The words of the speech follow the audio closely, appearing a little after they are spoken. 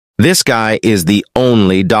This guy is the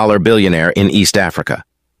only dollar billionaire in East Africa.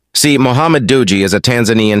 See, Mohammed Dewji is a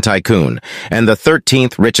Tanzanian tycoon and the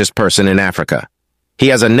 13th richest person in Africa. He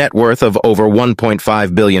has a net worth of over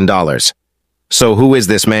 $1.5 billion. So who is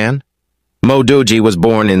this man? Mo Dewji was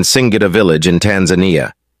born in Singida village in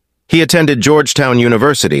Tanzania. He attended Georgetown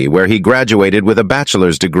University, where he graduated with a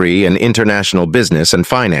bachelor's degree in international business and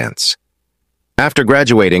finance. After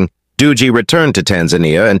graduating, Dewji returned to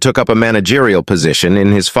Tanzania and took up a managerial position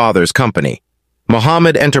in his father's company,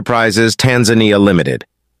 Mohammed Enterprises Tanzania Limited.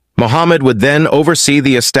 Mohammed would then oversee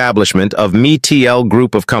the establishment of MTL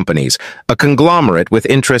Group of Companies, a conglomerate with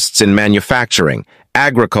interests in manufacturing,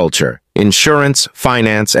 agriculture, insurance,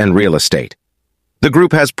 finance, and real estate. The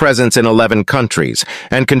group has presence in 11 countries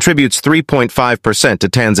and contributes 3.5% to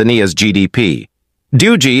Tanzania's GDP.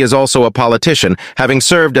 Dewji is also a politician, having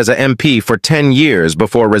served as a MP for 10 years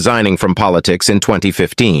before resigning from politics in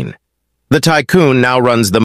 2015. The tycoon now runs the